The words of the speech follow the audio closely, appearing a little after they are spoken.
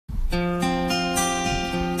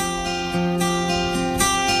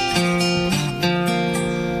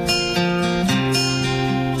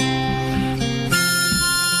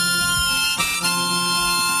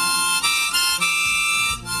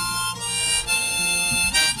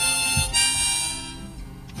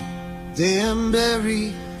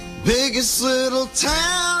Danbury, biggest little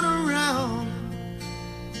town around.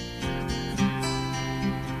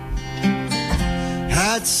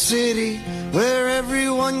 Hat city where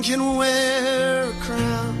everyone can wear a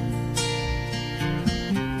crown.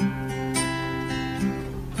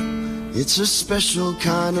 It's a special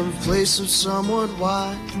kind of place of somewhat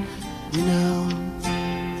wide renown.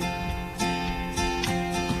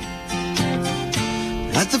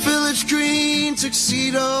 At the Village Green,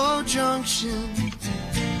 Tuxedo Junction,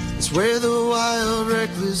 it's where the wild,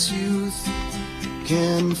 reckless youth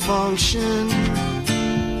can function.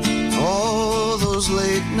 All those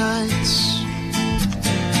late nights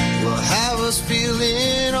will have us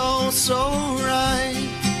feeling oh so right.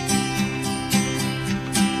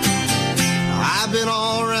 I've been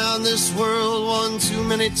all around this world one too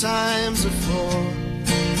many times before.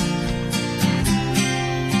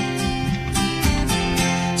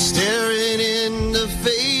 Staring into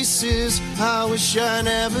faces I wish I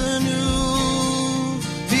never knew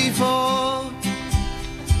before.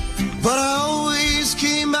 But I always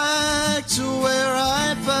came back to where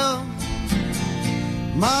I felt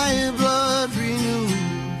my blood renewed.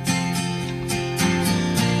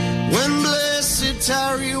 When blessed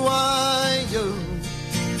Tarry Wire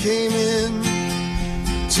came in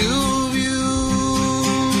to view.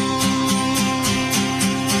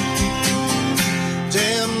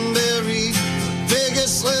 Danbury,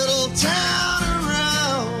 biggest little town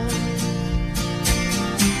around.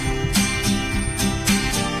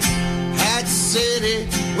 Hat city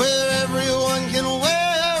where everyone can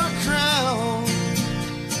wear a crown.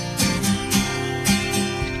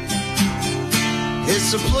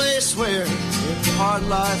 It's a place where hard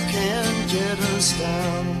life can get us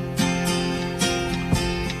down.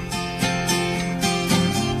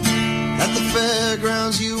 At the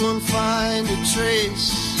fairgrounds you won't find a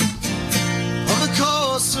trace of the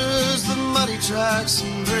coursers, the muddy tracks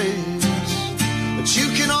and graves, but you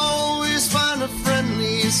can always find a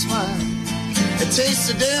friendly smile at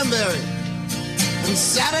Taste of Danbury on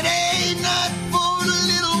Saturday night for a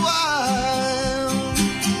little while.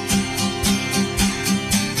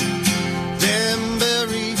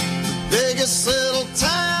 Danbury, biggest little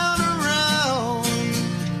town around.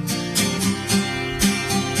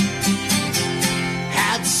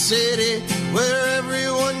 Hat city where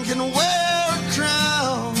everyone can wear a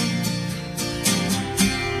crown.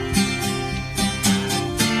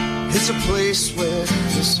 It's a place where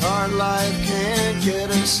this hard life can't get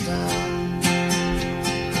us down.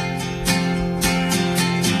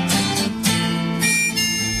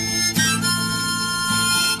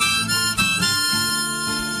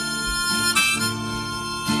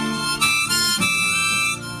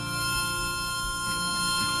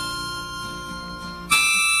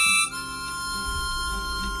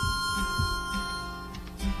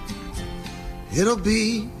 It'll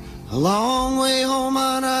be a long way home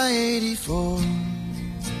on I-84.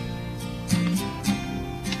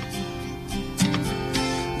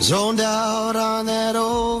 Zoned out on that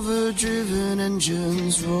overdriven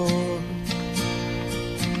engine's roar.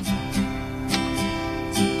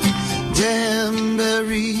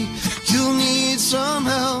 Danbury, you'll need some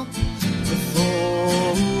help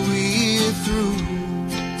before we're through.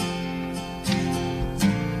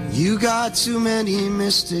 You got too many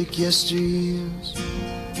mystic yesteryears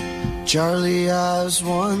Charlie eyes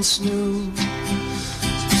once knew.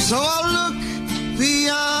 So I'll look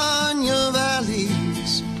beyond your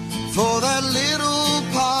valleys for that little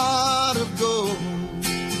pot of gold,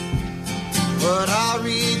 but I'll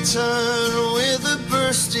return with a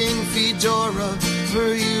bursting fedora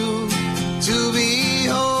for you to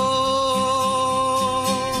behold.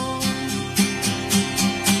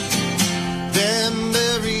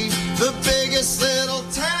 Danbury, the biggest little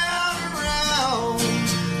town around.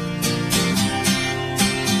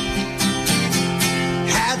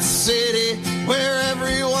 Hat City, where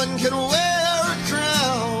everyone can wear